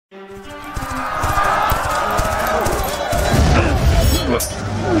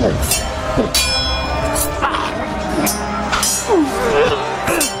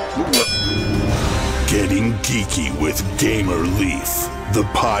The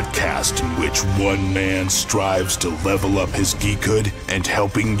podcast in which one man strives to level up his geekhood and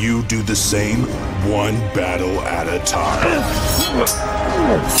helping you do the same, one battle at a time.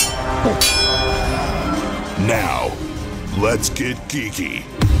 Now, let's get geeky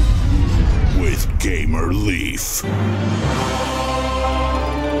with Gamer Leaf.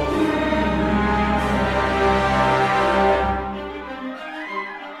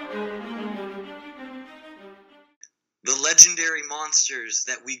 The legendary monsters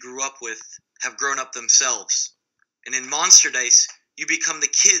that we grew up with have grown up themselves. And in Monster Dice, you become the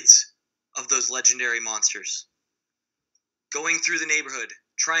kids of those legendary monsters. Going through the neighborhood,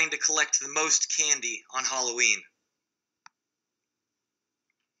 trying to collect the most candy on Halloween.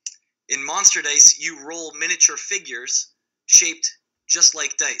 In Monster Dice, you roll miniature figures shaped just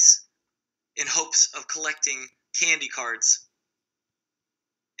like dice in hopes of collecting candy cards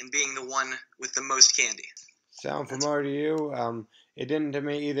and being the one with the most candy. Sound familiar to you? It didn't to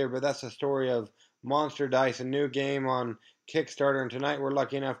me either, but that's the story of Monster Dice, a new game on Kickstarter. And tonight we're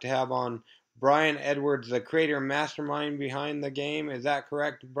lucky enough to have on Brian Edwards, the creator and mastermind behind the game. Is that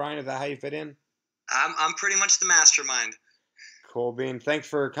correct, Brian? Is that how you fit in? I'm pretty much the mastermind. Cool bean. Thanks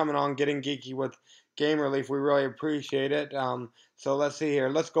for coming on, getting geeky with Game Relief. We really appreciate it. So let's see here.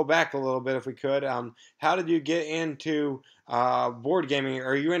 Let's go back a little bit if we could. How did you get into board gaming?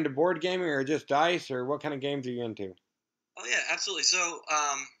 Are you into board gaming or just dice, or what kind of games are you into? Oh yeah, absolutely. So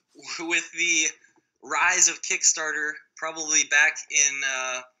with the rise of Kickstarter, probably back in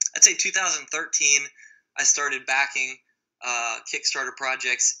I'd say 2013, I started backing Kickstarter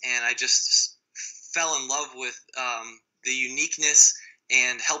projects, and I just fell in love with the uniqueness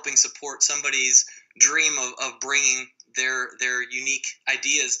and helping support somebody's dream of bringing their unique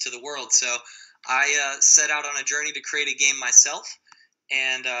ideas to the world. So I set out on a journey to create a game myself,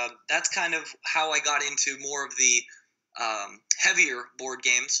 and that's kind of how I got into more of the heavier board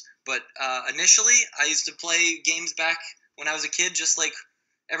games. But initially, I used to play games back when I was a kid, just like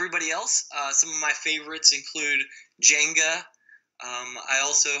everybody else. Some of my favorites include Jenga. I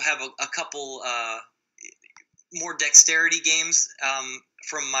also have a couple more dexterity games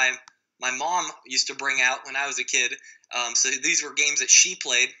from my mom used to bring out when I was a kid. So these were games that she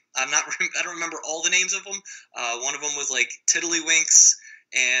played. I don't remember all the names of them. One of them was like Tiddlywinks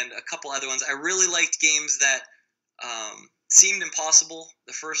and a couple other ones. I really liked games that seemed impossible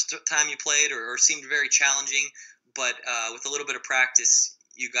the first time you played, or seemed very challenging, but with a little bit of practice,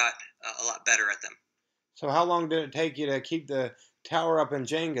 you got a lot better at them. So how long did it take you to keep the tower up in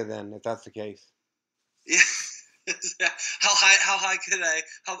Jenga then, if that's the case? Yeah. How high could I?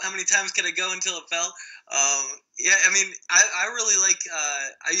 How many times could I go until it fell? Yeah, I mean, I really like.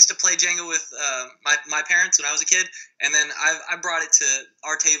 I used to play Jenga with my parents when I was a kid, and then I brought it to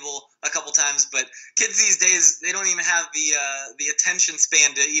our table a couple times. But kids these days, they don't even have the attention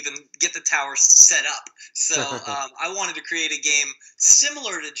span to even get the tower set up. So I wanted to create a game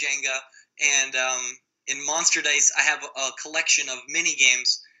similar to Jenga, and in Monster Dice, I have a collection of mini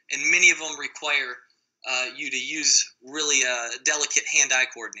games, and many of them require you to use really delicate hand-eye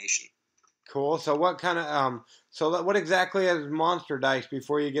coordination. Cool. So what kind of what exactly is Monster Dice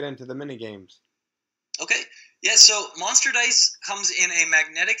before you get into the mini games? Okay. Yeah. So Monster Dice comes in a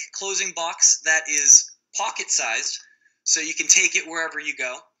magnetic closing box that is pocket-sized, so you can take it wherever you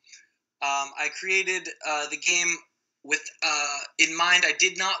go. I created the game with in mind. I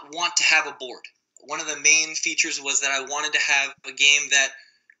did not want to have a board. One of the main features was that I wanted to have a game that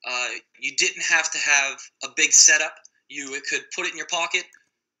you didn't have to have a big setup. You could put it in your pocket,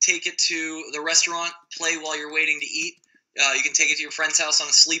 take it to the restaurant, play while you're waiting to eat. You can take it to your friend's house on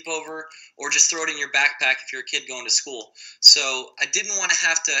a sleepover, or just throw it in your backpack if you're a kid going to school. So I didn't want to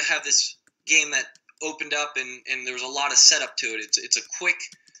have this game that opened up and there was a lot of setup to it. It's a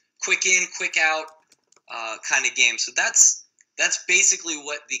quick in, quick out kind of game. So that's basically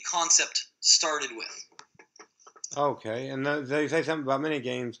what the concept started with. Okay, and they say something about mini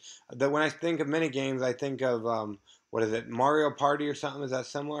games. That when I think of mini games, I think of what is it, Mario Party or something? Is that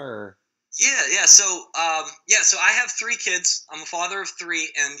similar? Or? Yeah. So I have 3 kids. I'm a father of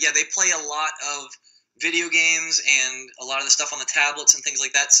 3, and yeah, they play a lot of video games and a lot of the stuff on the tablets and things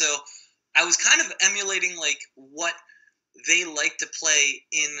like that. So I was kind of emulating like what they like to play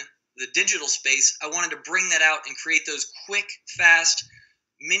in the digital space. I wanted to bring that out and create those quick, fast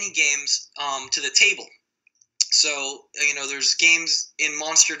mini games to the table. So, there's games in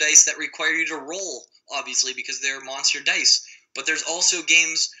Monster Dice that require you to roll, obviously, because they're Monster Dice. But there's also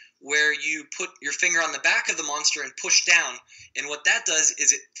games where you put your finger on the back of the monster and push down. And what that does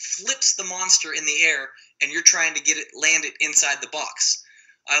is it flips the monster in the air, and you're trying to get it landed inside the box.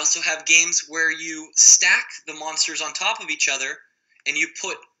 I also have games where you stack the monsters on top of each other, and you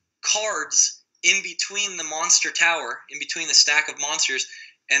put cards in between the monster tower, in between the stack of monsters,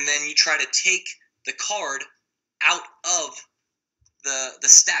 and then you try to take the card out of the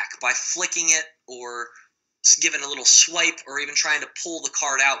stack by flicking it or giving a little swipe or even trying to pull the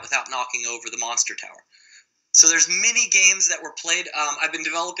card out without knocking over the monster tower. So there's many games that were played. I've been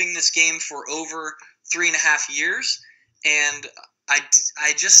developing this game for over 3.5 years, and I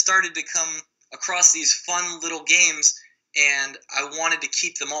just started to come across these fun little games, and I wanted to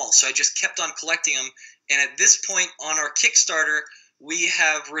keep them all. So I just kept on collecting them, and at this point on our Kickstarter, we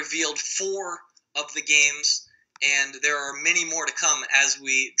have revealed 4 of the games, and there are many more to come as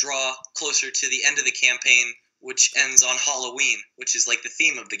we draw closer to the end of the campaign, which ends on Halloween, which is like the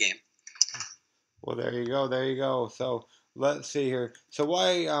theme of the game. Well, there you go. There you go. So let's see here. So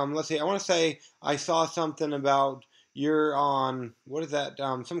why? Let's see. I want to say I saw something about you're on. What is that?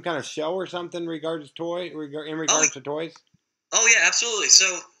 Some kind of show or something in regards to toys. Oh yeah, absolutely.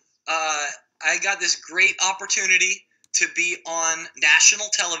 So I got this great opportunity to be on national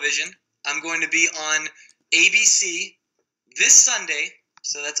television. I'm going to be on ABC this Sunday.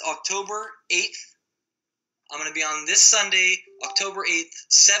 So that's October 8th. I'm going to be on this Sunday, October 8th,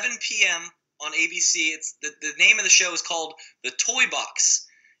 7 p.m. on ABC. It's the name of the show is called The Toy Box.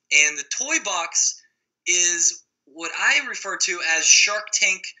 And The Toy Box is what I refer to as Shark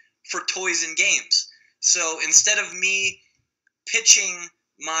Tank for toys and games. So instead of me pitching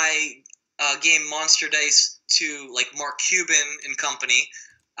my game Monster Dice to like Mark Cuban and company,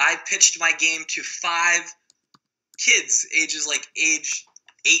 I pitched my game to 5 kids, ages 8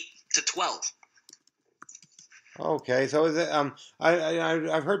 to 12. Okay, so is it?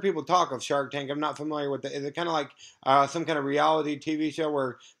 I've heard people talk of Shark Tank. I'm not familiar with it. Is it kind of like some kind of reality TV show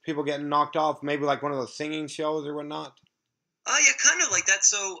where people get knocked off, maybe like one of those singing shows or whatnot? Yeah, kind of like that.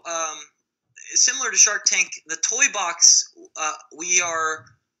 So similar to Shark Tank, the Toy Box, we are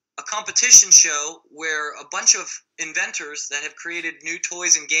a competition show where a bunch of inventors that have created new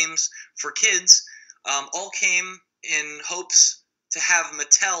toys and games for kids all came in hopes to have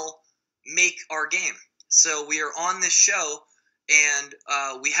Matel make our game. So we are on this show, and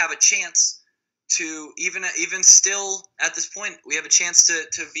we have a chance to, even still at this point, we have a chance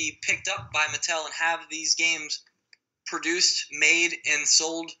to be picked up by Mattel and have these games produced, made, and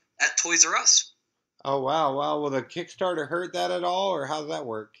sold at Toys R Us. Oh, wow. Will the Kickstarter hurt that at all, or how does that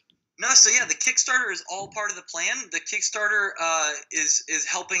work? No, so yeah, the Kickstarter is all part of the plan. The Kickstarter is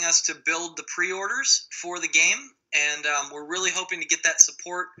helping us to build the pre-orders for the game, and we're really hoping to get that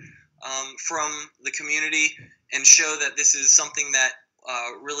support from the community and show that this is something that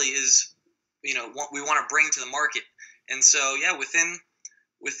really is, what we want to bring to the market. And so, yeah, within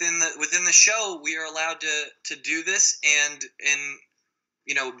the show, we are allowed to do this. And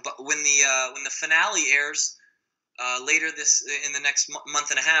when the finale airs later in the next month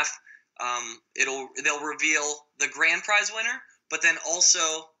and a half, they'll reveal the grand prize winner, but then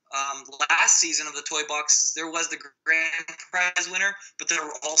also. Last season of the Toy Box, there was the grand prize winner, but there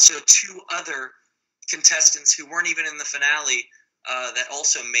were also 2 other contestants who weren't even in the finale that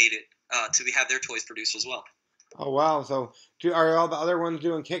also made it to have their toys produced as well. Oh, wow. So are all the other ones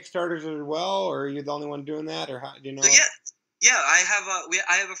doing Kickstarters as well, or are you the only one doing that, or how do you know? So, yeah.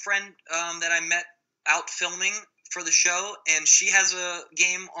 I have a friend that I met out filming for the show, and she has a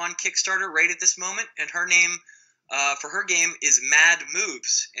game on Kickstarter right at this moment, and her name for her game is Mad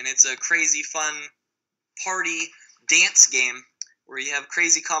Moves, and it's a crazy fun party dance game where you have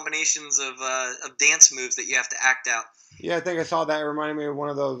crazy combinations of dance moves that you have to act out. Yeah, I think I saw that. It reminded me of one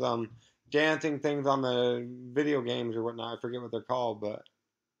of those dancing things on the video games or whatnot. I forget what they're called, but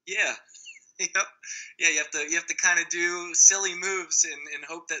yeah. Yep. Yeah, you have to kind of do silly moves and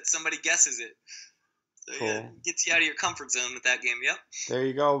hope that somebody guesses it. So cool. Yeah, gets you out of your comfort zone with that game. Yep. There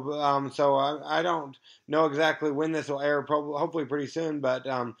you go. So I don't know exactly when this will air. Probably, hopefully, pretty soon. But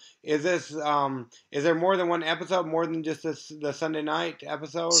is there more than one episode? More than just the Sunday night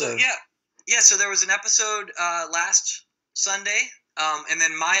episode? So yeah. So there was an episode last Sunday, and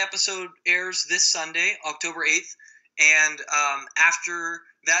then my episode airs this Sunday, October 8th, and after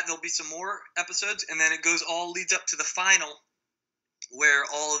that there'll be some more episodes, and then it leads up to the final, where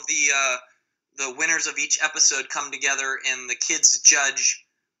all of the winners of each episode come together and the kids judge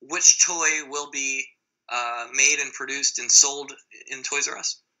which toy will be made and produced and sold in Toys R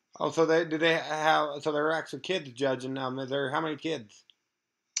Us. Oh, so there are actually kids judging. Is there how many kids?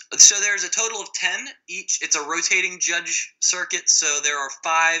 So there's a total of 10 each. It's a rotating judge circuit, so there are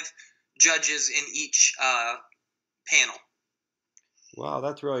 5 judges in each panel. Wow,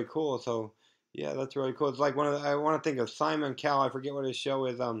 that's really cool. So yeah, that's really cool. It's like I want to think of Simon Cowell. I forget what his show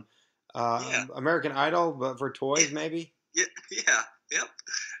is. American Idol, but for toys, maybe. Yeah, yeah, yep,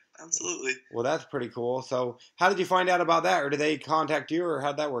 absolutely. Well, that's pretty cool. So, how did you find out about that, or did they contact you, or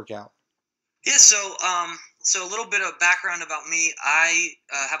how'd that work out? Yeah, so a little bit of background about me. I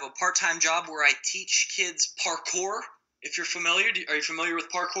have a part-time job where I teach kids parkour. If you're familiar, are you familiar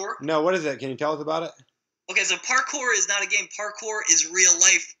with parkour? No, what is it? Can you tell us about it? Okay, so parkour is not a game. Parkour is real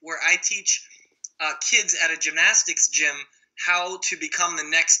life, where I teach kids at a gymnastics gym how to become the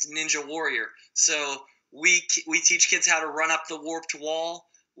next ninja warrior. So we teach kids how to run up the warped wall.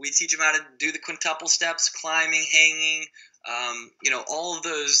 We teach them how to do the quintuple steps, climbing, hanging, all of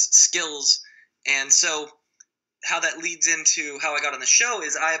those skills. And so how that leads into how I got on the show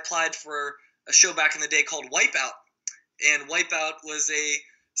is I applied for a show back in the day called Wipeout. And Wipeout was a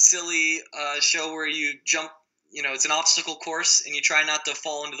silly show where you jump, it's an obstacle course, and you try not to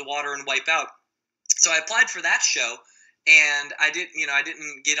fall into the water and wipe out. So I applied for that show, and I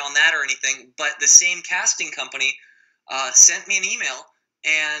didn't get on that or anything, but the same casting company sent me an email,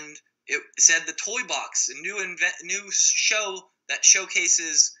 and it said the Toy Box, a new show that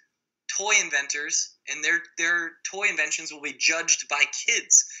showcases toy inventors, and their toy inventions will be judged by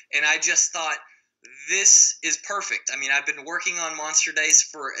kids. And I just thought, this is perfect. I mean, I've been working on Monster Dice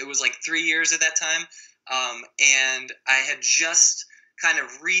for, it was like 3 years at that time, and I had just kind of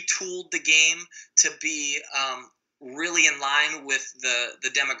retooled the game to be really in line with the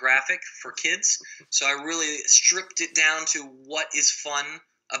demographic for kids. So I really stripped it down to what is fun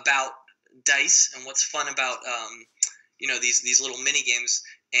about dice and what's fun about these little mini games.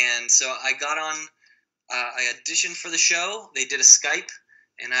 And so I got on. I auditioned for the show. They did a Skype,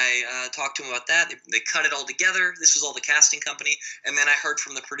 and I talked to them about that. They cut it all together. This was all the casting company, and then I heard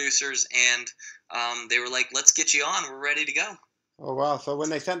from the producers, and they were like, "Let's get you on. We're ready to go." Oh wow! So when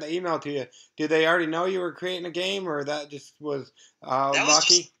they sent the email to you, did they already know you were creating a game, or that just was That was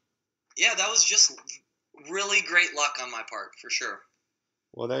lucky? that was just really great luck on my part, for sure.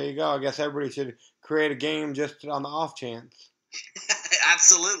 Well, there you go. I guess everybody should create a game just on the off chance.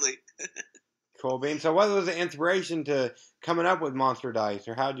 Absolutely. Cool bean. So what was the inspiration to coming up with Monster Dice,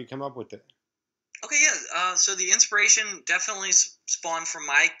 or how did you come up with it? Okay, yeah. So the inspiration definitely spawned from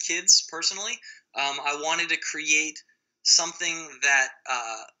my kids personally. I wanted to create something that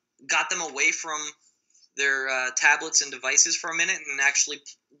got them away from their tablets and devices for a minute, and actually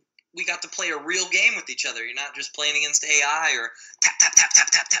we got to play a real game with each other. You're not just playing against AI or tap tap tap tap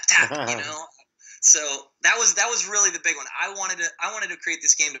tap tap tap. So that was really the big one. I wanted to create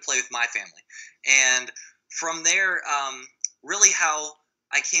this game to play with my family, and from there, really how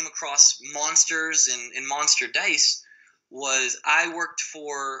I came across monsters and Monster Dice was I worked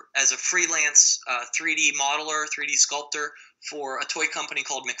as a freelance 3D modeler, 3D sculptor for a toy company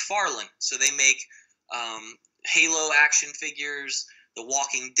called McFarlane. So they make Halo action figures, The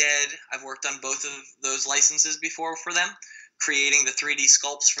Walking Dead. I've worked on both of those licenses before for them, creating the 3D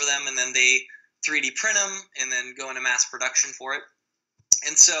sculpts for them, and then they 3D print them and then go into mass production for it.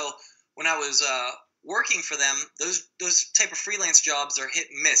 And so when I was working for them, those type of freelance jobs are hit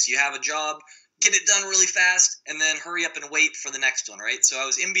and miss. You have a job, get it done really fast, and then hurry up and wait for the next one, right? So I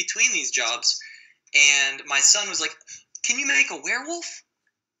was in between these jobs, and my son was like, "Can you make a werewolf?"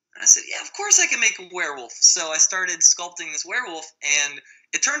 And I said, "Yeah, of course I can make a werewolf." So I started sculpting this werewolf, and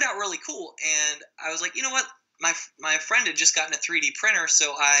it turned out really cool. And I was like, you know what? My friend had just gotten a 3D printer,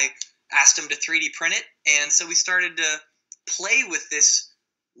 so I asked him to 3D print it, and so we started to play with this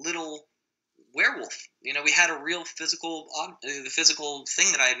little werewolf. We had a real physical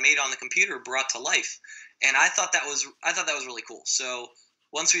thing that I had made on the computer brought to life, and I thought that was really cool. So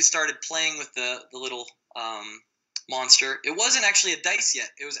once we started playing with the little monster, it wasn't actually a dice yet.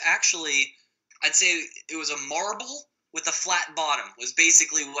 It was actually, I'd say it was a marble with a flat bottom, was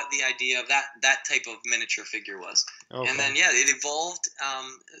basically what the idea of that type of miniature figure was. Okay. And then it evolved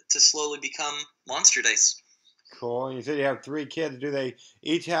to slowly become Monster Dice. Cool. And you said you have 3 kids. Do they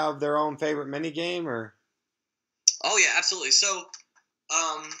each have their own favorite mini game, or? Oh yeah, absolutely. So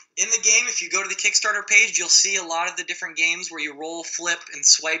in the game, if you go to the Kickstarter page, you'll see a lot of the different games where you roll, flip, and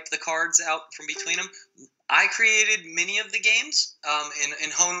swipe the cards out from between them. I created many of the games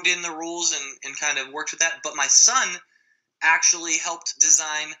and honed in the rules and kind of worked with that. But my son actually helped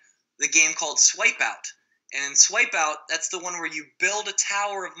design the game called Swipe Out. And in Swipe Out, that's the one where you build a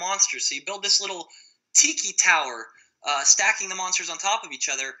tower of monsters. So you build this little tiki tower, stacking the monsters on top of each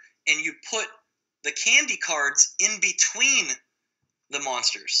other, and you put the candy cards in between the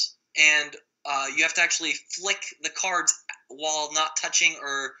monsters. And you have to actually flick the cards while not touching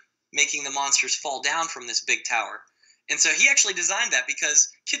or making the monsters fall down from this big tower. And so he actually designed that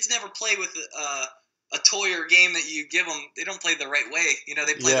because kids never play with a toy or game that you give them. They don't play the right way.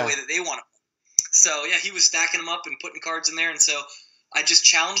 They play the way that they want to. So yeah, he was stacking them up and putting cards in there, and so I just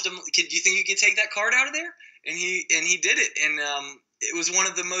challenged him. Do you think you could take that card out of there? And he did it, and it was one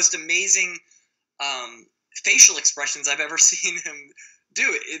of the most amazing facial expressions I've ever seen him do.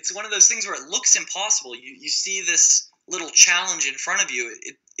 It's one of those things where it looks impossible. You see this little challenge in front of you.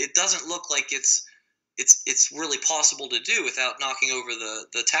 It doesn't look like it's really possible to do without knocking over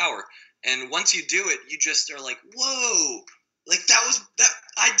the tower. And once you do it, you just are like, whoa. Like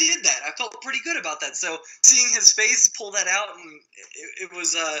I did that. I felt pretty good about that. So seeing his face pull that out, and it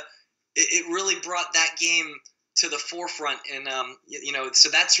was it really brought that game to the forefront. And so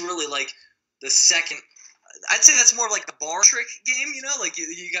that's really like the second. I'd say that's more like the bar trick game. Like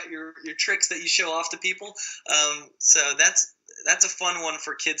you got your tricks that you show off to people. So that's a fun one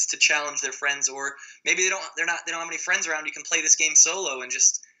for kids to challenge their friends, or maybe they don't have any friends around. You can play this game solo and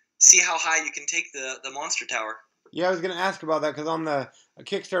just see how high you can take the monster tower. Yeah, I was going to ask about that because on the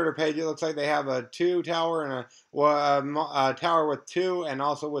Kickstarter page, it looks like they have a 2 tower and a tower with 2 and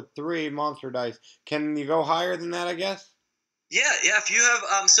also with 3 monster dice. Can you go higher than that, I guess? Yeah. If you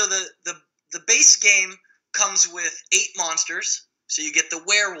have so the base game comes with 8 monsters. So you get the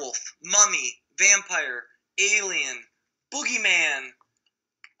werewolf, mummy, vampire, alien, boogeyman,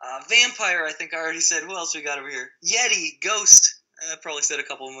 vampire. I think I already said. Who else we got over here? Yeti, ghost. I probably said a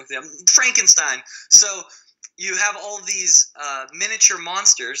couple of them with them. Frankenstein. So you have all of these miniature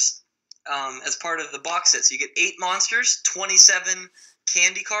monsters as part of the box set. So you get 8 monsters, 27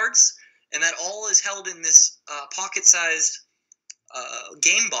 candy cards, and that all is held in this pocket-sized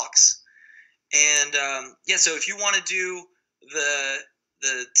game box. And so if you want to do the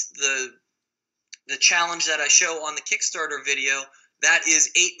challenge that I show on the Kickstarter video, that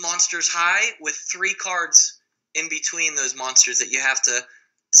is 8 monsters high with 3 cards in between those monsters that you have to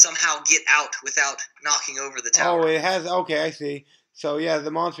somehow get out without knocking over the tower. Oh, it has. Okay, I see. So yeah,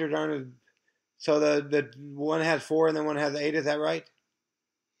 the monsters aren't as. So the one has 4 and then one has 8. Is that right?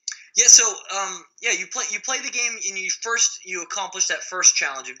 Yeah. So you play the game and you accomplish that first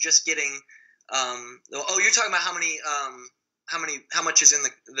challenge of just getting. You're talking about how much is in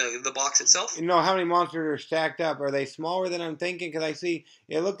the box itself? You know how many monsters are stacked up? Are they smaller than I'm thinking? Because I see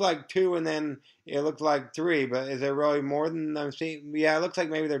it looked like 2 and then it looked like 3, but is there really more than I'm seeing? Yeah, it looks like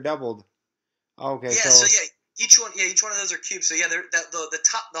maybe they're doubled. Okay, yeah, so each one of those are cubes. So yeah, the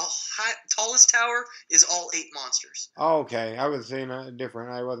tallest tower is all 8 monsters. Oh, okay, I was seeing it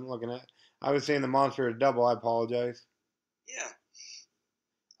different. I wasn't looking at. I was seeing the monster is double. I apologize. Yeah.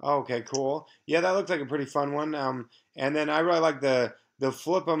 Okay, cool. Yeah, that looks like a pretty fun one. And then I really like the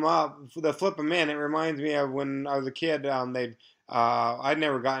flip them up, the flip them in. It reminds me of when I was a kid. I'd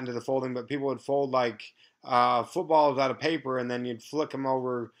never gotten to the folding, but people would fold like footballs out of paper, and then you'd flick them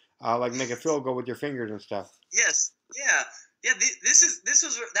over, like make a field goal with your fingers and stuff. Yes. Yeah. Yeah.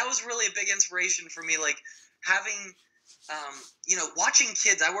 That was really a big inspiration for me. Like having, watching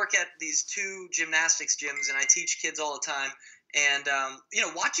kids. I work at these 2 gymnastics gyms, and I teach kids all the time. And,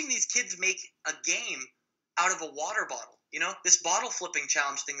 watching these kids make a game out of a water bottle, this bottle flipping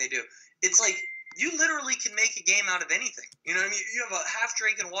challenge thing they do. It's like you literally can make a game out of anything. You know what I mean? You have a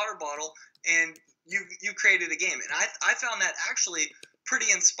half-drinking water bottle, and you created a game. And I found that actually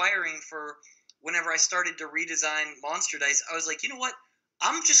pretty inspiring for whenever I started to redesign Monster Dice. I was like, you know what?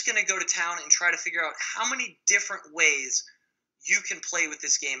 I'm just going to go to town and try to figure out how many different ways you can play with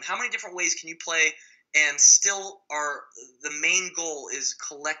this game. How many different ways can you play and still the main goal is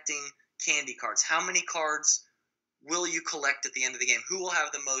collecting candy cards. How many cards will you collect at the end of the game? Who will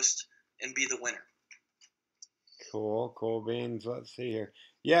have the most and be the winner? Cool beans. Let's see here.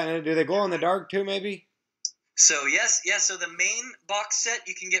 Yeah, and do they glow in the dark too, maybe? So yes. So the main box set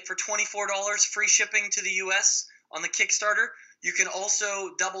you can get for $24, free shipping to the U.S. on the Kickstarter. You can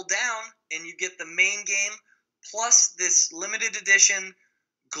also double down and you get the main game plus this limited edition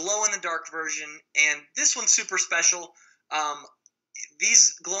glow-in-the-dark version, and this one's super special.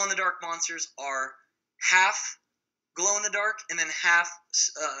 These glow-in-the-dark monsters are half glow-in-the-dark and then half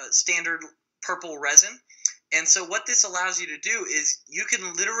standard purple resin. And so what this allows you to do is you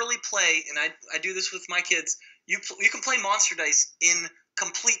can literally play, and I do this with my kids, you can play Monster Dice in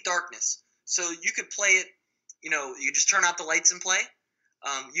complete darkness. So you could play it, you just turn out the lights and play.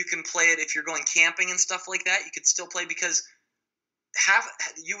 You can play it if you're going camping and stuff like that. You could still play because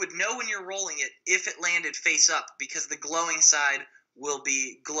you would know when you're rolling it if it landed face up, because the glowing side will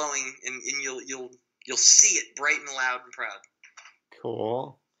be glowing and you'll see it bright and loud and proud.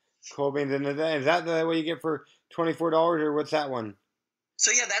 Cool beans. And is that the way you get for $24, or what's that one?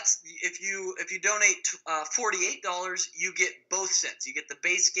 So yeah, that's if you donate $48, you get both sets. You get the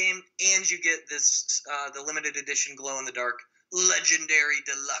base game and you get this the limited edition glow in the dark legendary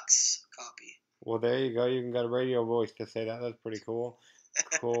deluxe copy. Well, there you go. You even got a radio voice to say that. That's pretty cool.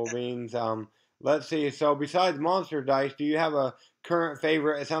 Cool beans. Let's see. So besides Monster Dice, do you have a current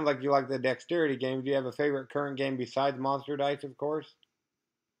favorite? It sounds like you like the dexterity game. Do you have a favorite current game besides Monster Dice, of course?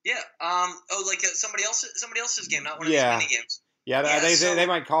 Yeah. Oh, like somebody else's game, not one of these Yeah. mini games. Yeah, Yeah. they So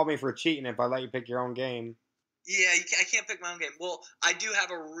might call me for cheating if I let you pick your own game. yeah, I can't pick my own game. Well, I do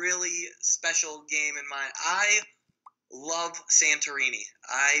have a really special game in mind. I love Santorini.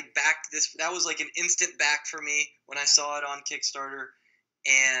 I backed this. That was like an instant back for me when I saw it on Kickstarter,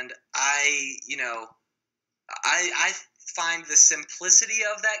 and I find the simplicity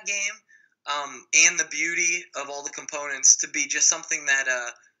of that game, and the beauty of all the components to be just something that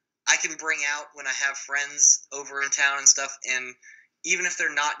I can bring out when I have friends over in town and stuff. And even if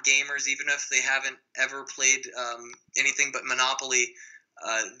they're not gamers, even if they haven't ever played anything but Monopoly,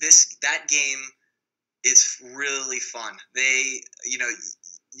 that game is really fun.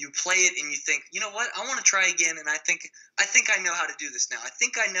 You play it and you think, you know what, I want to try again, and I think I know how to do this now. I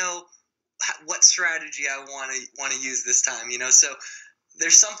think I know what strategy I want to use this time. So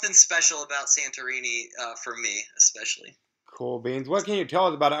there's something special about Santorini for me, especially. Cool beans. What can you tell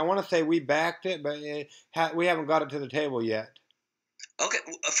us about it? I want to say we backed it, but we haven't got it to the table yet. Okay,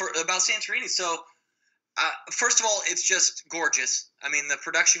 about Santorini. So first of all, it's just gorgeous. I mean, the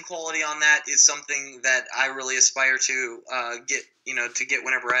production quality on that is something that I really aspire to get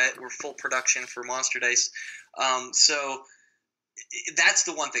whenever we're full production for Monster Dice. So that's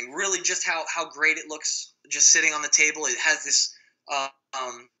the one thing. Really, just how great it looks just sitting on the table. It has this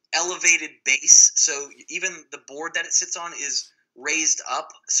elevated base, so even the board that it sits on is raised up,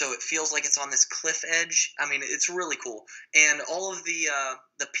 so it feels like it's on this cliff edge. I mean, it's really cool, and all of the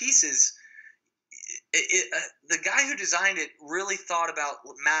pieces. The guy who designed it really thought about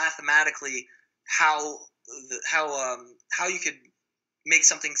mathematically how you could make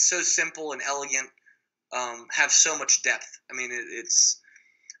something so simple and elegant have so much depth. I mean,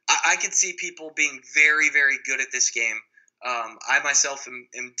 I could see people being very, very good at this game. I myself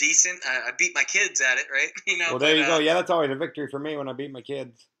am decent. I beat my kids at it, right? Well, there you go. Yeah, that's always a victory for me when I beat my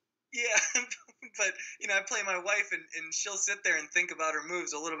kids. Yeah, but I play my wife, and she'll sit there and think about her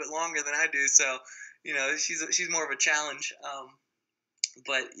moves a little bit longer than I do. So, she's more of a challenge.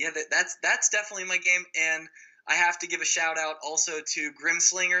 But yeah, that's definitely my game, and I have to give a shout out also to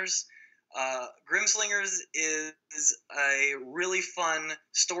Slingers. Slingers is a really fun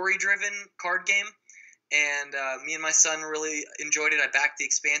story-driven card game, and me and my son really enjoyed it. I backed the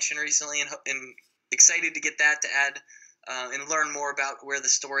expansion recently, and excited to get that to add and learn more about where the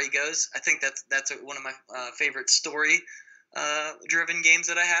story goes. I think that's one of my favorite story-driven games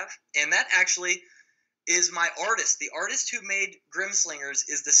that I have, and that actually is my artist. The artist who made Slingers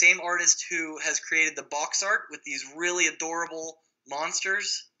is the same artist who has created the box art with these really adorable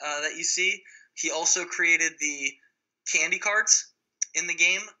monsters that you see. He also created the candy cards in the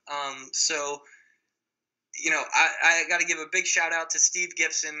game. So, I got to give a big shout out to Steve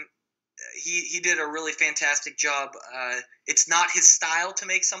Gibson. He did a really fantastic job. It's not his style to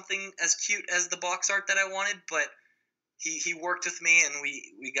make something as cute as the box art that I wanted, but he worked with me and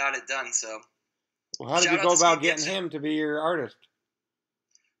we got it done. So, well, how did you go about getting him to be your artist?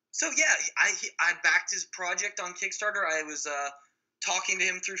 So yeah, I backed his project on Kickstarter. I was talking to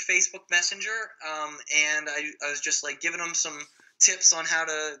him through Facebook Messenger, and I was just like giving him some tips on how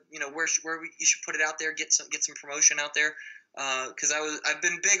to, where you should put it out there, get some promotion out there, because I've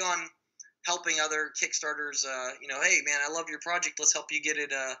been big on helping other Kickstarters. Hey man, I love your project. Let's help you get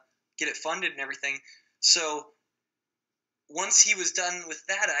it funded and everything. So once he was done with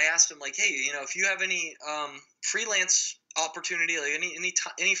that, I asked him like, hey, if you have any freelance opportunity, like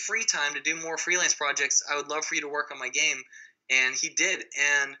any free time to do more freelance projects, I would love for you to work on my game. And he did.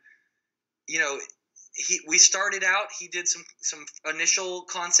 And we started out. He did some initial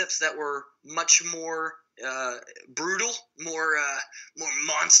concepts that were much more brutal, more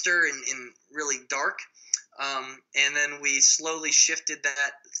monster and really dark. And then we slowly shifted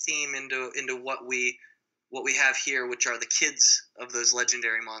that theme into what we have here, which are the kids of those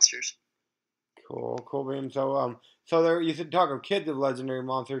legendary monsters. Cool, man. So there, you said talk of kids of legendary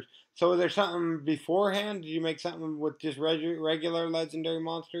monsters. So was there something beforehand? Did you make something with just regular legendary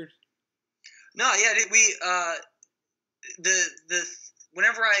monsters? No, yeah,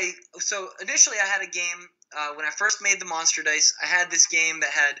 so initially I had a game when I first made the Monster Dice. I had this game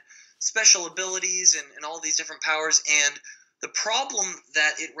that had special abilities and all these different powers, and the problem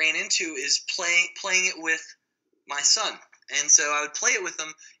that it ran into is playing it with my son. And so I would play it with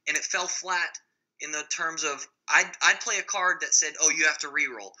him, and it fell flat in the terms of I'd play a card that said, oh, you have to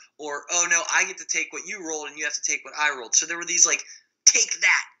re-roll, or, oh, no, I get to take what you rolled, and you have to take what I rolled. So there were these, like, take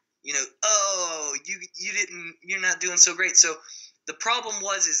that oh, you're not doing so great. So the problem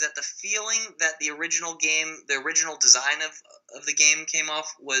is that the feeling that the original design of the game came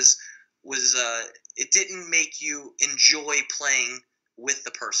off was it didn't make you enjoy playing with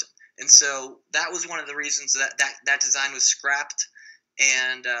the person. And so that was one of the reasons that design was scrapped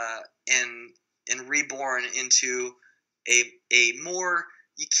and reborn into a more,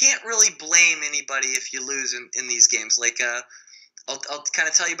 you can't really blame anybody if you lose in these games. Like I'll kind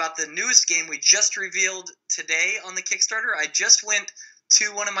of tell you about the newest game we just revealed today on the Kickstarter. I just went to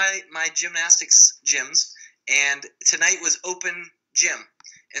one of my gymnastics gyms, and tonight was open gym.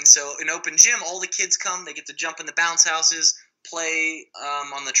 And so in open gym, all the kids come, they get to jump in the bounce houses, play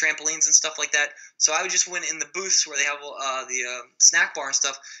on the trampolines and stuff like that. So I just went in the booths where they have the snack bar and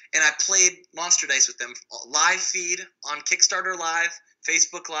stuff, and I played Monster Dice with them. Live feed on Kickstarter Live,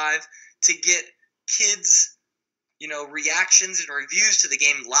 Facebook Live, to get kids, reactions and reviews to the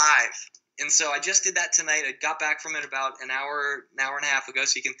game live. And so I just did that tonight. I got back from it about an hour and a half ago,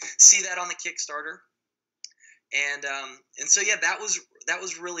 so you can see that on the Kickstarter. And so yeah, that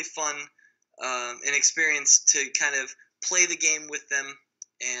was really fun, an experience to kind of play the game with them.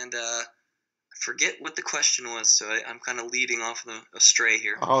 And I forget what the question was, so I'm kind of leading off astray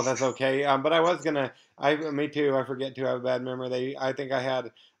here. Oh, that's okay. But I was gonna. Me too. I forget to have a bad memory. I think I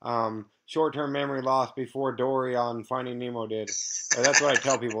had short-term memory loss before Dory on Finding Nemo did. That's what I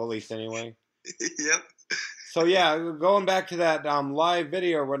tell people, at least anyway. Yep. So yeah, going back to that live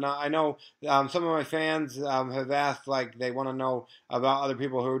video or whatnot, I know some of my fans have asked, like, they want to know about other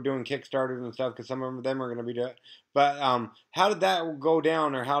people who are doing Kickstarters and stuff, because some of them are going to be doing it. But how did that go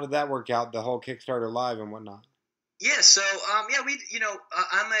down, or how did that work out, the whole Kickstarter live and whatnot? Yeah, so I'm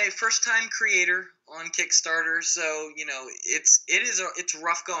a first-time creator on Kickstarter, so it's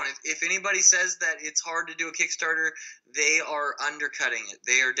rough going. If anybody says that it's hard to do a Kickstarter, they are undercutting it.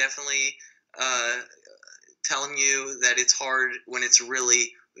 They are definitely telling you that it's hard when it's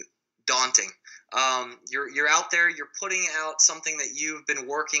really daunting. You're out there, you're putting out something that you've been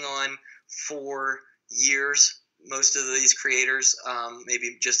working on for years. Most of these creators,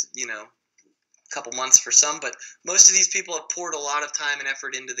 maybe just a couple months for some, but most of these people have poured a lot of time and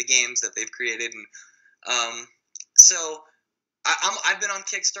effort into the games that they've created. And so I've been on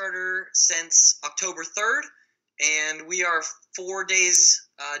Kickstarter since October 3rd, and we are 4 days,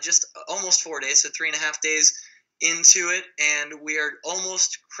 just almost 4 days, so 3.5 days into it, and we are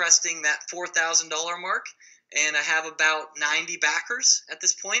almost cresting that $4,000 mark, and I have about 90 backers at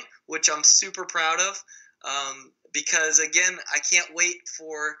this point, which I'm super proud of, because, again, I can't wait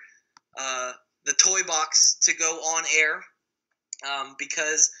for the toy box to go on air,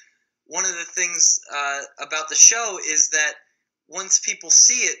 because one of the things about the show is that once people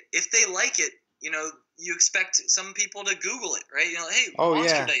see it, if they like it, you expect some people to Google it, right? Hey,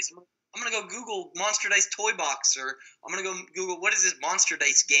 Monster Dice. I'm going to go Google Monster Dice toy box, or I'm going to go Google, what is this Monster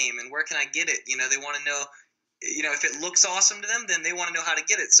Dice game, and where can I get it? They want to know, if it looks awesome to them, then they want to know how to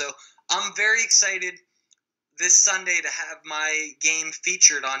get it. So I'm very excited this Sunday to have my game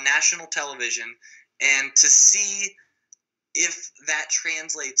featured on national television, and to see if that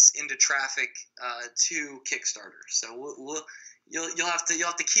translates into traffic to Kickstarter. So you'll have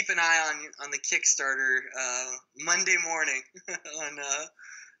to keep an eye on the Kickstarter Monday morning on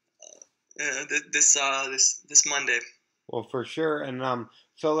this Monday. Well, for sure. And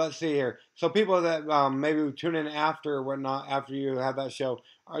so let's see here. So people that maybe tune in after or whatnot, after you have that show,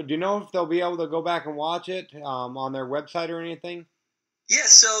 do you know if they'll be able to go back and watch it on their website or anything? Yeah,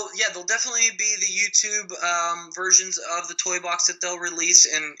 so there'll definitely be the YouTube versions of the toy box that they'll release.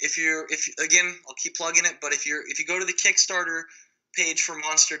 And if again, I'll keep plugging it, but if you go to the Kickstarter page for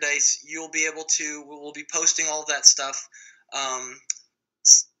Monster Dice, we'll be posting all of that stuff.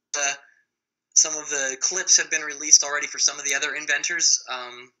 Some of the clips have been released already for some of the other inventors.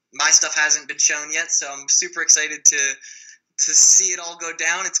 My stuff hasn't been shown yet, so I'm super excited to see it all go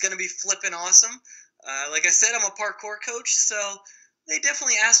down. It's going to be flipping awesome. Like I said, I'm a parkour coach, so they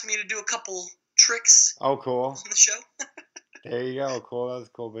definitely asked me to do a couple tricks. Oh, cool. On the show. There you go. Cool. That's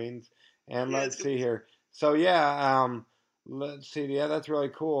cool beans. And let's see cool. here. So yeah, let's see. Yeah, that's really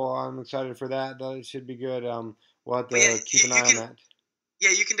cool. I'm excited for that. That should be good. We'll have to keep an eye on that.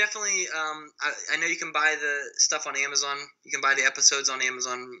 Yeah, you can definitely. I know you can buy the stuff on Amazon. You can buy the episodes on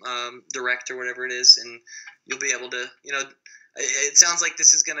Amazon Direct or whatever it is, and you'll be able to. It sounds like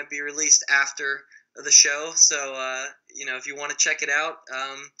this is going to be released after the show, so if you want to check it out,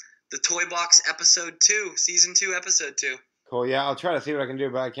 the Toy Box Episode 2, Season 2, Episode 2. Cool. Yeah, I'll try to see what I can do,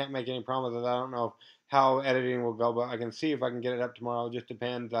 but I can't make any promises. I don't know how editing will go, but I can see if I can get it up tomorrow. It just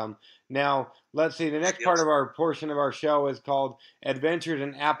depends. Now, let's see. The next part of our portion of our show is called Adventures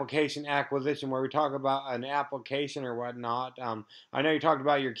in Application Acquisition, where we talk about an application or whatnot. I know you talked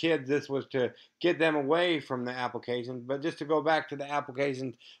about your kids. This was to get them away from the application, but just to go back to the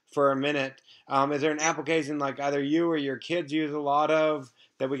applications for a minute, is there an application like either you or your kids use a lot of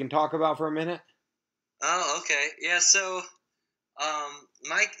that we can talk about for a minute? Oh, okay. Yeah, so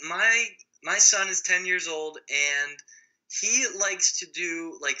my son is 10 years old, and he likes to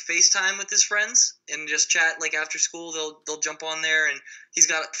do like FaceTime with his friends and just chat like after school. They'll jump on there, and he's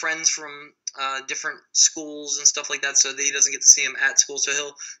got friends from different schools and stuff like that, so that he doesn't get to see them at school. So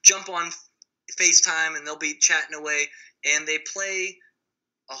he'll jump on FaceTime, and they'll be chatting away, and they play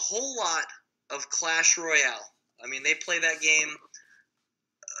a whole lot of Clash Royale. I mean, they play that game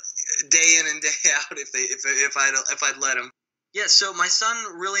day in and day out if I'd let him. Yeah, so my son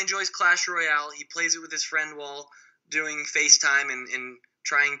really enjoys Clash Royale. He plays it with his friend while doing FaceTime and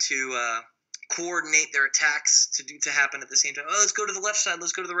trying to coordinate their attacks to happen at the same time. Oh, let's go to the left side.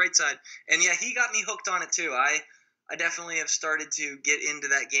 Let's go to the right side. And yeah, he got me hooked on it too. I definitely have started to get into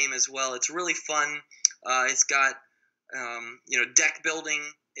that game as well. It's really fun. It's got deck building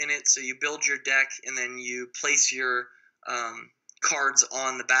in it. So you build your deck and then you place your cards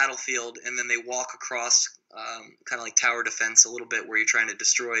on the battlefield, and then they walk across kind of like tower defense a little bit, where you're trying to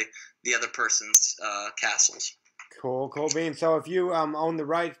destroy the other person's castles. Cool beans. So if you own the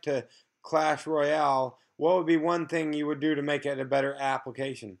rights to Clash Royale, what would be one thing you would do to make it a better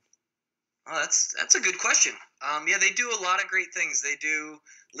application? Oh, that's a good question. Yeah, they do a lot of great things. They do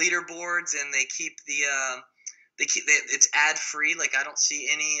leaderboards, and they keep it's ad free. Like I don't see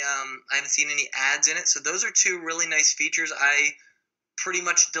any. I haven't seen any ads in it. So those are two really nice features. I pretty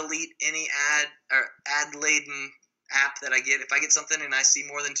much delete any ad laden app that I get. If I get something and I see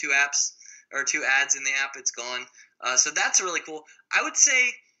more than two ads in the app, it's gone. So that's really cool. I would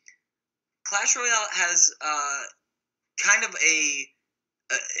say Clash Royale has kind of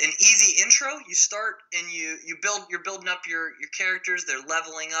an easy intro. You start and you're building up your characters. They're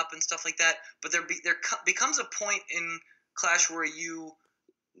leveling up and stuff like that. But there becomes a point in Clash where you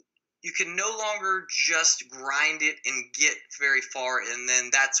can no longer just grind it and get very far, and then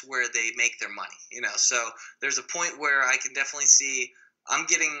that's where they make their money. So there's a point where I can definitely see I'm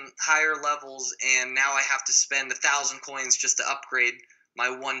getting higher levels, and now I have to spend 1,000 coins just to upgrade my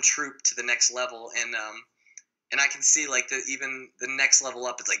one troop to the next level, and I can see like even the next level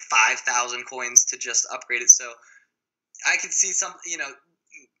up, it's like 5,000 coins to just upgrade it. So I can see some,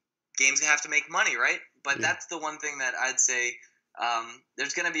 games have to make money, right? But yeah. That's the one thing that I'd say.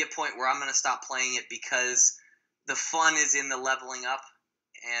 There's going to be a point where I'm going to stop playing it, because the fun is in the leveling up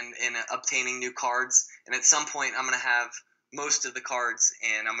and in obtaining new cards. And at some point, I'm going to have most of the cards,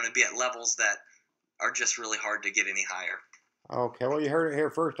 and I'm going to be at levels that are just really hard to get any higher. Okay, well, you heard it here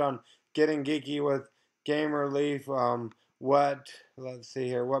first on Getting Geeky with Game Relief. What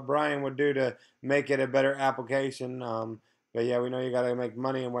Brian would do to make it a better application. But yeah, we know you got to make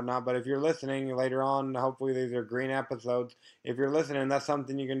money and whatnot. But if you're listening later on, hopefully these are green episodes. If you're listening, that's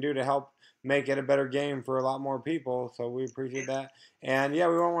something you can do to help make it a better game for a lot more people. So we appreciate that. And yeah,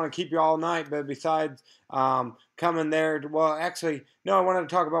 we won't want to keep you all night. But besides coming there, well, actually, no, I wanted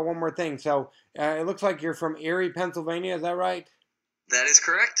to talk about one more thing. So it looks like you're from Erie, Pennsylvania. Is that right? That is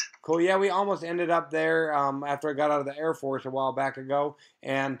correct. Cool. Yeah, we almost ended up there after I got out of the Air Force a while back ago,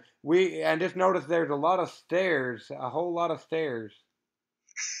 and I just noticed there's a lot of stairs, a whole lot of stairs.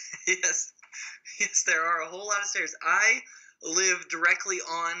 Yes, there are a whole lot of stairs. I live directly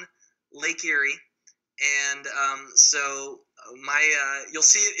on Lake Erie, and so you'll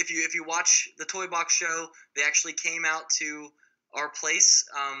see it if you watch the Toy Box show. They actually came out to our place.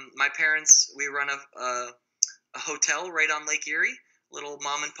 My parents, we run a hotel right on Lake Erie. Little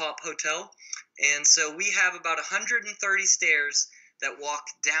mom and pop hotel, and so we have about 130 stairs that walk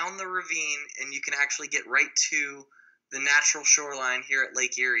down the ravine, and you can actually get right to the natural shoreline here at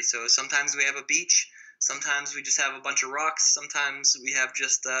Lake Erie. So sometimes we have a beach, sometimes we just have a bunch of rocks, sometimes we have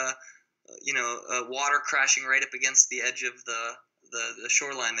just water crashing right up against the edge of the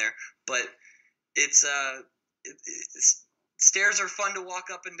shoreline there. But it's stairs are fun to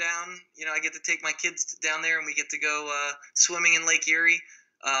walk up and down. I get to take my kids down there, and we get to go swimming in Lake Erie.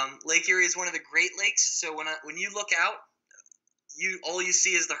 Lake Erie is one of the Great Lakes, so when you look out, all you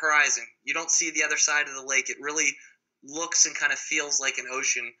see is the horizon. You don't see the other side of the lake. It really looks and kind of feels like an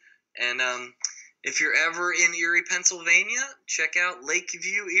ocean. And if you're ever in Erie, Pennsylvania, check out Lake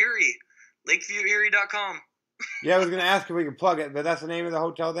View Erie, lakeviewerie.com. Yeah, I was going to ask if we could plug it, but that's the name of the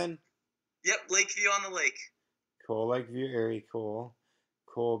hotel then? Yep, Lake View on the lake. Cool. Lake View Erie. Cool.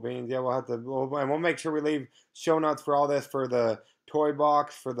 Cool beans. Yeah, and we'll make sure we leave show notes for all this for the toy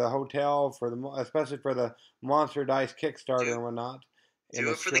box, for the hotel, especially for the Monster Dice Kickstarter and whatnot.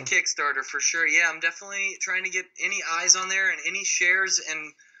 Do it for the Kickstarter for sure. Yeah, I'm definitely trying to get any eyes on there and any shares.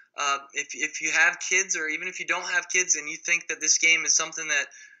 And if you have kids, or even if you don't have kids, and you think that this game is something that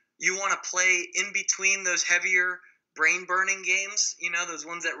you want to play in between those heavier brain burning games, those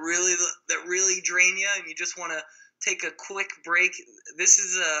ones that really drain you, and you just want to take a quick break. This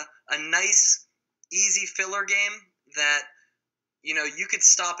is a nice, easy filler game that you could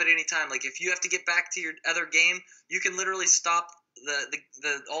stop at any time. Like if you have to get back to your other game, you can literally stop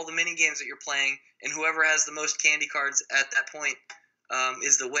all the mini games that you're playing, and whoever has the most candy cards at that point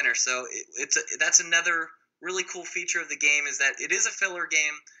is the winner. So that's another really cool feature of the game, is that it is a filler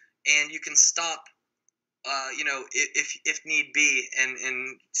game, and you can stop, if need be,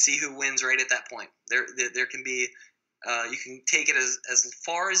 and see who wins right at that point. There can be, you can take it as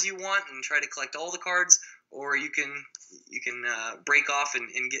far as you want and try to collect all the cards, or you can break off and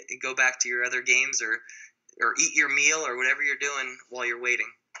go back to your other games, or eat your meal, or whatever you're doing while you're waiting.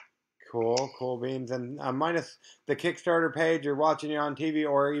 Cool beans. And minus the Kickstarter page, or watching it on TV,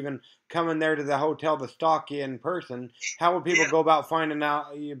 or even coming there to the hotel to stalk you in person, how would people go about finding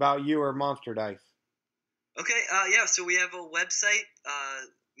out about you or Monster Dice? Okay, so we have a website,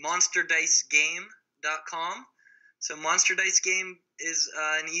 monsterdicegame.com. So Monster Dice Game is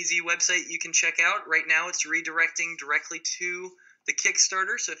an easy website you can check out. Right now it's redirecting directly to the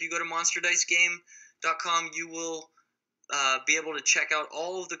Kickstarter. So if you go to monsterdicegame.com, you will be able to check out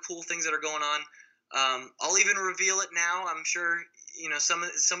all of the cool things that are going on. I'll even reveal it now. I'm sure if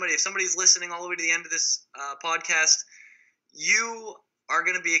somebody's listening all the way to the end of this podcast, you are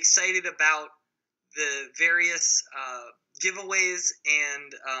going to be excited about the various giveaways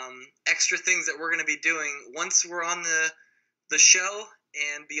and extra things that we're going to be doing once we're on the show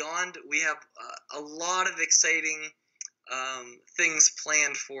and beyond. We have a lot of exciting things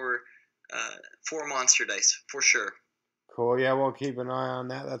planned for Monster Dice, for sure. Cool. Yeah, we'll keep an eye on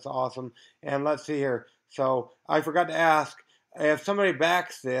that. That's awesome. And let's see here. So I forgot to ask, if somebody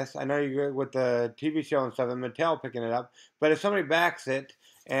backs this, I know you're with the TV show and stuff, and Matel picking it up, but if somebody backs it,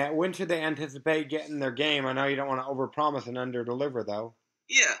 when should they anticipate getting their game? I know you don't want to overpromise and underdeliver, though.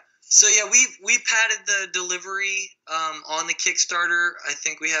 Yeah. So we padded the delivery on the Kickstarter. I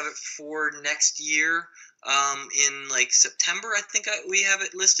think we have it for next year. In like September, I think we have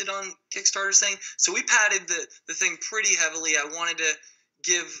it listed on Kickstarter thing. So we padded the thing pretty heavily. I wanted to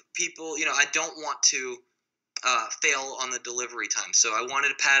give people, I don't want to fail on the delivery time. So I wanted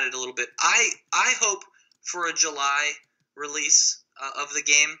to pad it a little bit. I hope for a July release of the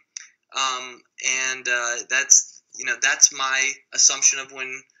game. And that's my assumption of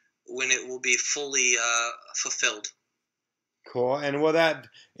when it will be fully fulfilled. Cool. And will that,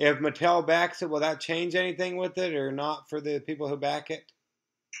 if Matel backs it, will that change anything with it, or not for the people who back it?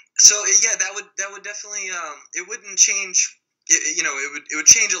 So yeah, that would definitely it wouldn't change. It would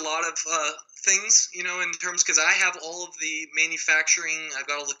change a lot of things, in terms, because I have all of the manufacturing. I've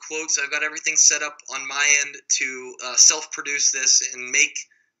got all the quotes. I've got everything set up on my end to self-produce this and make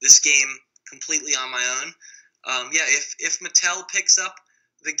this game completely on my own. If Mattel picks up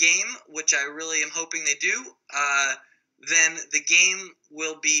the game, which I really am hoping they do, then the game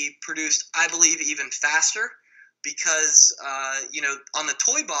will be produced, I believe, even faster, because on the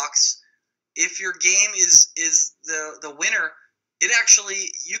toy box, if your game is the winner,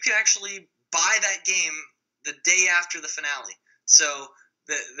 you can actually buy that game the day after the finale. So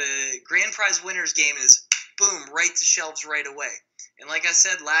the grand prize winner's game is boom, right to shelves right away. And like I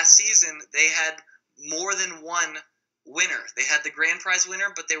said, last season they had more than one winner. They had the grand prize winner,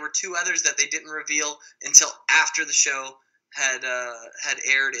 but there were two others that they didn't reveal until after the show had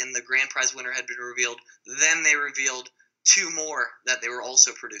aired and the grand prize winner had been revealed. Then they revealed two more that they were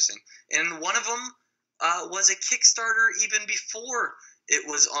also producing, and one of them was a Kickstarter even before it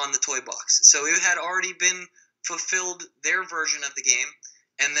was on the toy box. So it had already been fulfilled, their version of the game,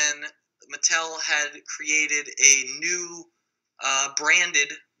 and then Mattel had created a new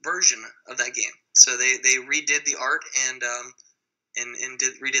branded version of that game. So they redid the art and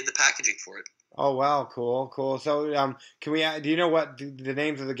redid the packaging for it. Oh wow, cool. So can we? Do you know what the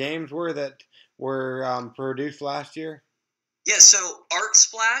names of the games were that were produced last year? Yeah, so Art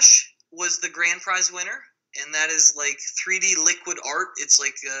Splash was the grand prize winner, and that is like 3D liquid art. It's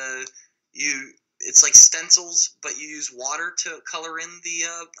like it's like stencils, but you use water to color in the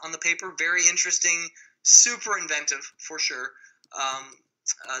on the paper. Very interesting, super inventive for sure.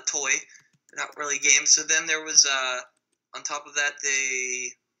 Toy, not really game. So then there was on top of that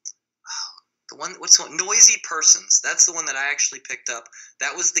the one, what's called Noisy Persons. That's the one that I actually picked up.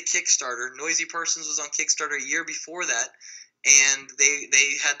 That was the Kickstarter. Noisy Persons was on Kickstarter a year before that, and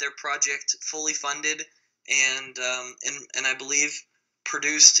they had their project fully funded and I believe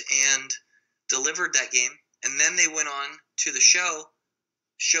produced and delivered that game. And then they went on to the show,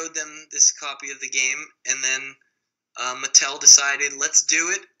 showed them this copy of the game, and then Matel decided, let's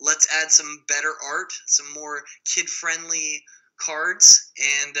do it. Let's add some better art, some more kid-friendly cards,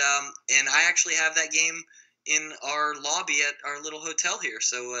 and I actually have that game in our lobby at our little hotel here.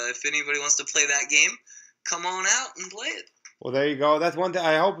 So if anybody wants to play that game, come on out and play it. Well, there you go. That's one thing.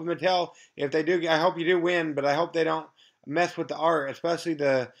 I hope Mattel, if they do, I hope you do win, but I hope they don't mess with the art, especially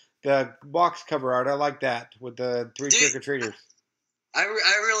the box cover art. I like that with the three trick-or-treaters. I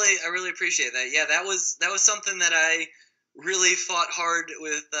really appreciate that. Yeah, that was something that I really fought hard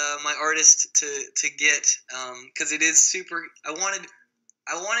with my artist to get, because it is super. I wanted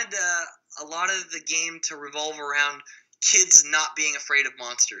a lot of the game to revolve around kids not being afraid of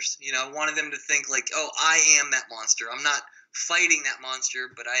monsters. You know, I wanted them to think like, oh, I am that monster. I'm not fighting that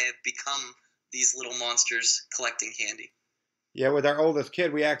monster, but I have become these little monsters collecting candy. Yeah, with our oldest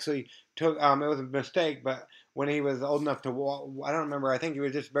kid, we actually took. It was a mistake, but when he was old enough to walk, I don't remember. I think he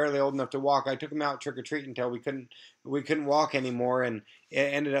was just barely old enough to walk. I took him out trick or treat until we couldn't walk anymore, and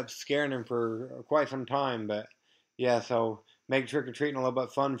it ended up scaring him for quite some time. But yeah, so make trick or treating a little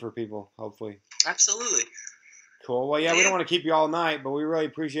bit fun for people, hopefully. Absolutely. Cool. Well, yeah, we don't want to keep you all night, but we really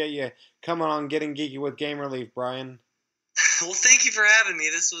appreciate you coming on Getting Geeky with Game Relief, Brian. Well, thank you for having me.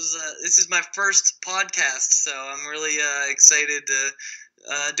 This is my first podcast, so I'm really excited to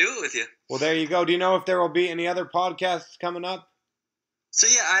do it with you. Well, there you go. Do you know if there will be any other podcasts coming up? So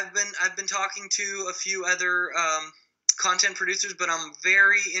yeah, I've been talking to a few other content producers, but I'm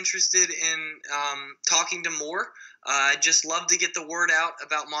very interested in talking to more. I just love to get the word out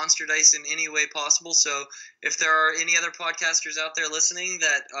about Monster Dice in any way possible. So if there are any other podcasters out there listening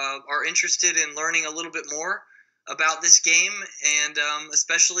that are interested in learning a little bit more about this game, and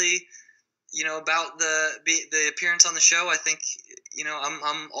especially, you know, about the appearance on the show, I think, you know,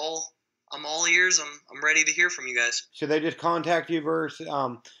 I'm all ears. I'm ready to hear from you guys. Should they just contact you via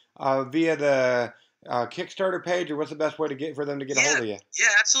the Kickstarter page, or what's the best way for them to get a hold of you?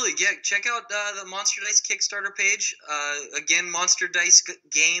 Yeah, absolutely. Yeah, check out the Monster Dice Kickstarter page. Again,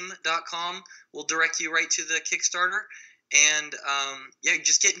 monsterdicegame.com will direct you right to the Kickstarter. And yeah,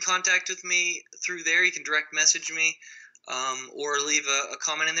 just get in contact with me through there. You can direct message me or leave a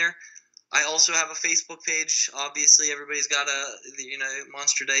comment in there. I also have a Facebook page. Obviously, everybody's got a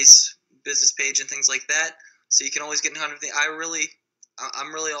Monster Dice business page and things like that. So you can always get in contact with me.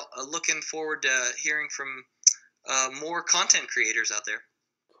 I'm really looking forward to hearing from more content creators out there.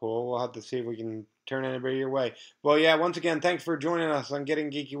 Cool. We'll have to see if we can turn anybody your way. Well, yeah. Once again, thanks for joining us on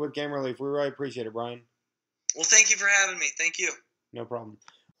Getting Geeky with Game Relief. We really appreciate it, Brian. Well, thank you for having me. Thank you. No problem.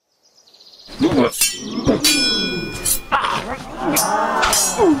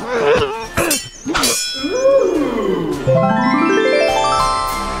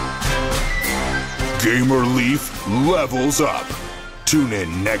 Gamer Leaf levels up. Tune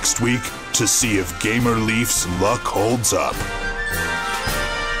in next week to see if Gamer Leaf's luck holds up.